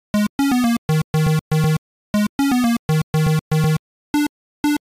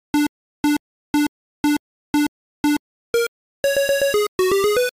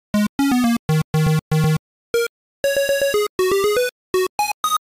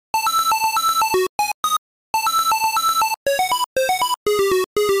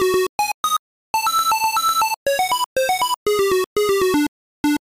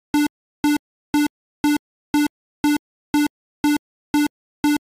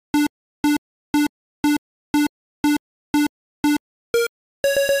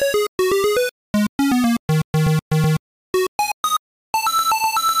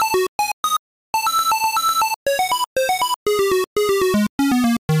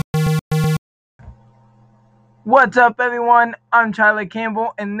What's up, everyone? I'm Tyler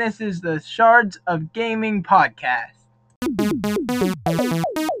Campbell, and this is the Shards of Gaming podcast.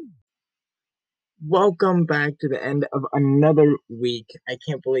 Welcome back to the end of another week. I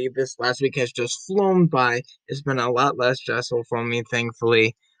can't believe this last week has just flown by. It's been a lot less stressful for me,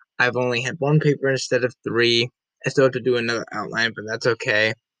 thankfully. I've only had one paper instead of three. I still have to do another outline, but that's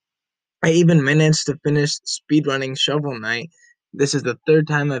okay. I even managed to finish speedrunning Shovel Knight. This is the third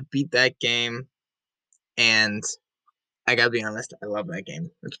time I've beat that game, and I gotta be honest, I love that game.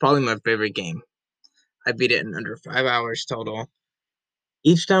 It's probably my favorite game. I beat it in under 5 hours total.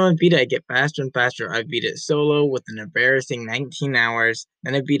 Each time I beat it, I get faster and faster. I beat it solo with an embarrassing 19 hours.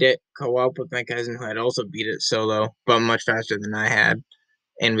 Then I beat it co-op with my cousin who had also beat it solo, but much faster than I had.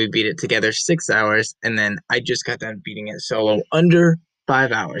 And we beat it together 6 hours. And then I just got done beating it solo under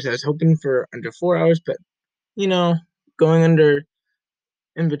 5 hours. I was hoping for under 4 hours, but going under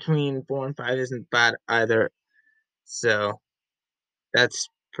in between 4 and 5 isn't bad either. So that's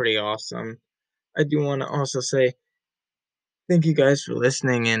pretty awesome. I do want to also say thank you guys for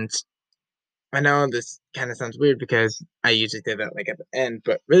listening, and I know this kind of sounds weird because I usually say that like at the end,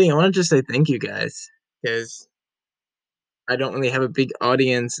 but really I want to just say thank you guys because I don't really have a big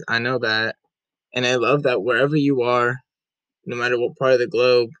audience. I know that, and I love that wherever you are, no matter what part of the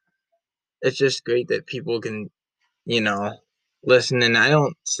globe, it's just great that people can, you know, listen. And I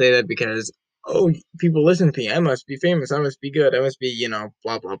don't say that because people listen to me. I must be famous. I must be good. I must be,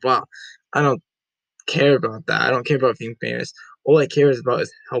 blah blah blah. I don't care about that. I don't care about being famous. All I care is about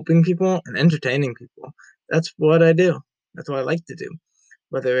is helping people and entertaining people. That's what I do. That's what I like to do.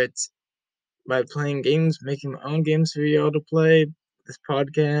 Whether it's by playing games, making my own games for y'all to play, this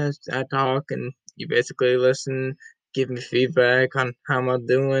podcast, I talk and you basically listen, give me feedback on how I'm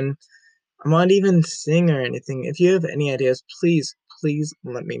doing. I'm not even sing or anything. If you have any ideas, please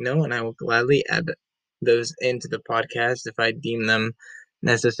let me know and I will gladly add those into the podcast if I deem them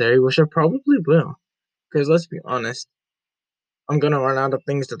necessary, which I probably will. Because let's be honest, I'm gonna run out of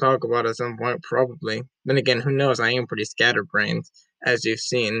things to talk about at some point, probably. Then again, who knows? I am pretty scatterbrained, as you've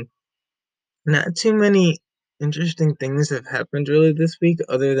seen. Not too many interesting things have happened really this week,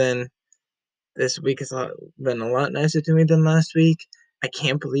 other than this week has been a lot nicer to me than last week. I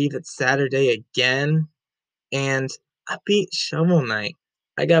can't believe it's Saturday again, and I beat Shovel Knight.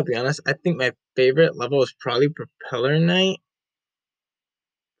 I gotta be honest, I think my favorite level is probably Propeller Knight.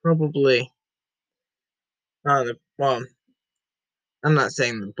 Probably. Well, I'm not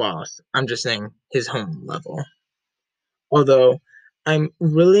saying the boss. I'm just saying his home level. Although I'm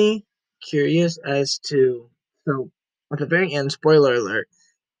really curious as to so at the very end, spoiler alert,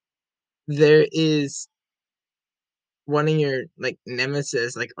 there is one of your like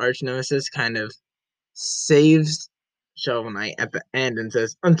nemesis, like arch nemesis, kind of saves Shovel Knight at the end and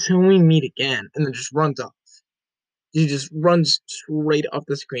says, "Until we meet again," and then just runs off. He just runs straight off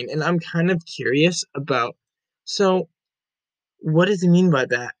the screen, and I'm kind of curious about. So, what does he mean by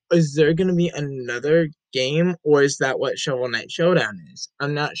that? Is there going to be another game, or is that what Shovel Knight Showdown is?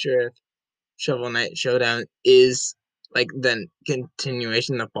 I'm not sure if Shovel Knight Showdown is like the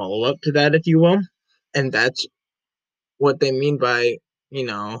continuation, the follow up to that, if you will, and that's what they mean by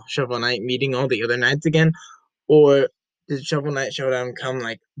Shovel Knight meeting all the other knights again, or did Shovel Knight Showdown come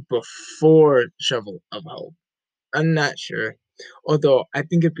like before Shovel of Hope? I'm not sure. Although I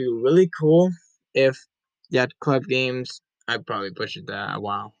think it'd be really cool if Yacht Club Games. I probably butchered that.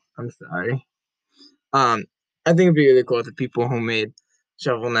 Wow, I'm sorry. I think it'd be really cool if the people who made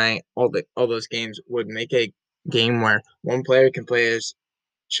Shovel Knight, all those games, would make a game where one player can play as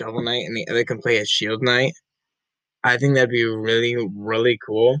Shovel Knight and the other can play as Shield Knight. I think that'd be really, really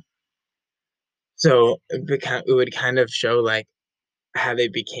cool. So it would kind of show like how they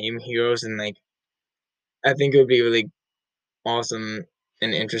became heroes, and like I think it would be really awesome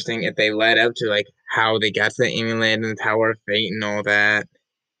and interesting if they led up to like how they got to the amulet and the Tower of Fate and all that.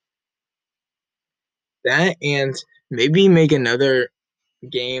 That and maybe make another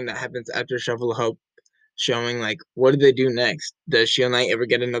game that happens after Shovel of Hope, showing like what do they do next? Does Shield Knight ever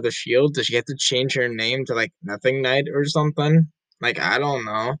get another shield? Does she have to change her name to like Nothing Knight or something? Like I don't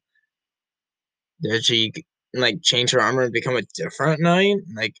know. Did she like change her armor and become a different knight?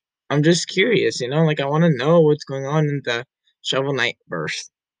 Like I'm just curious, like I want to know what's going on in the Shovel Knight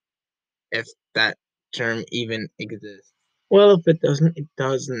verse, if that term even exists. Well, if it doesn't, it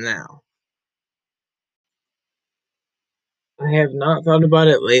does now. I have not thought about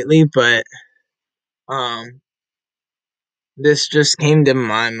it lately, but um this just came to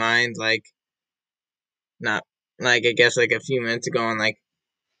my mind like not like I guess like a few minutes ago, and like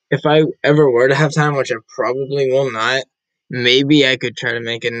if I ever were to have time, which I probably will not, maybe I could try to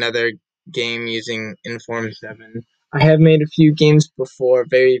make another game using Inform 7. I have made a few games before,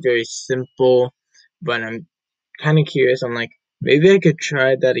 very, very simple, but I'm kind of curious. I'm like, maybe I could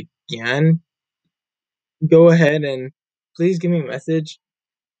try that again. Go ahead and please give me a message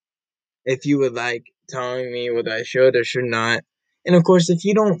if you would like telling me whether I should or should not. And of course, if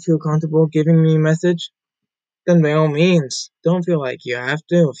you don't feel comfortable giving me a message, then by all means, don't feel like you have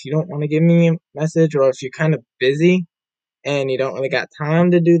to. If you don't want to give me a message, or if you're kind of busy and you don't really got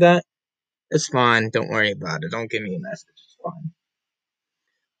time to do that, it's fine. Don't worry about it. Don't give me a message. It's fine.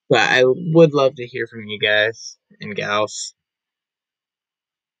 But I would love to hear from you guys and gals.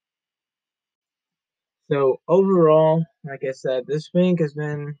 So overall, like I said, this week has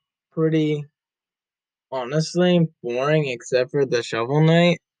been pretty honestly boring except for the shovel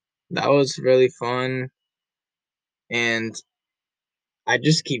knight. That was really fun, and I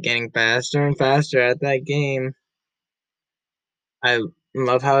just keep getting faster and faster at that game. I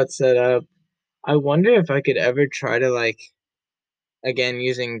love how it's set up. I wonder if I could ever try to like again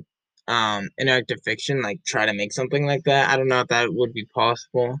using interactive fiction, like try to make something like that. I don't know if that would be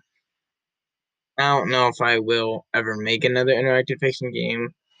possible. I don't know if I will ever make another interactive fiction game.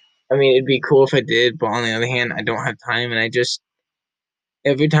 I mean, it'd be cool if I did, but on the other hand, I don't have time, and I just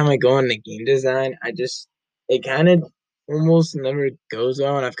every time I go into game design, I just it kind of almost never goes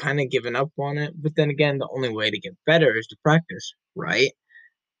well, and I've kind of given up on it. But then again, the only way to get better is to practice, right?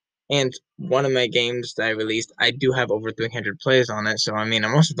 And one of my games that I released, I do have over 300 plays on it, so I mean, I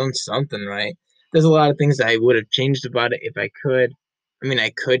must have done something right. There's a lot of things that I would have changed about it if I could. I mean,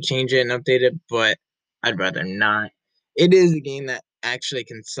 I could change it and update it, but I'd rather not. It is a game that actually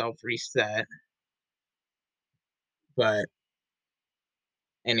can self reset, but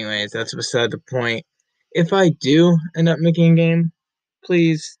anyways, that's beside the point. If I do end up making a game,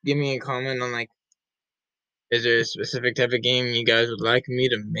 please give me a comment on like, is there a specific type of game you guys would like me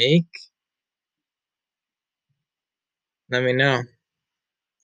to make? Let me know.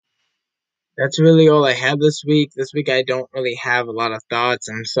 That's really all I have this week. This week I don't really have a lot of thoughts.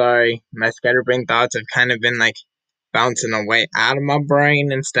 I'm sorry. My scatterbrain thoughts have kind of been like bouncing away out of my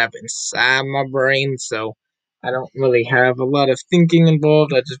brain and stuff inside my brain, so I don't really have a lot of thinking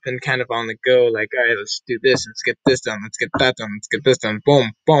involved. I've just been kind of on the go, like, all right, let's do this, let's get this done, let's get that done, let's get this done.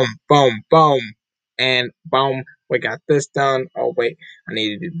 Boom, boom, boom, boom. And boom, we got this done. Oh wait, I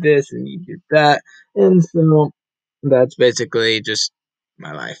need to do this, and need to do that. And so that's basically just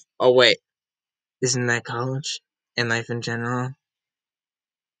my life. Oh wait. Isn't that college and life in general?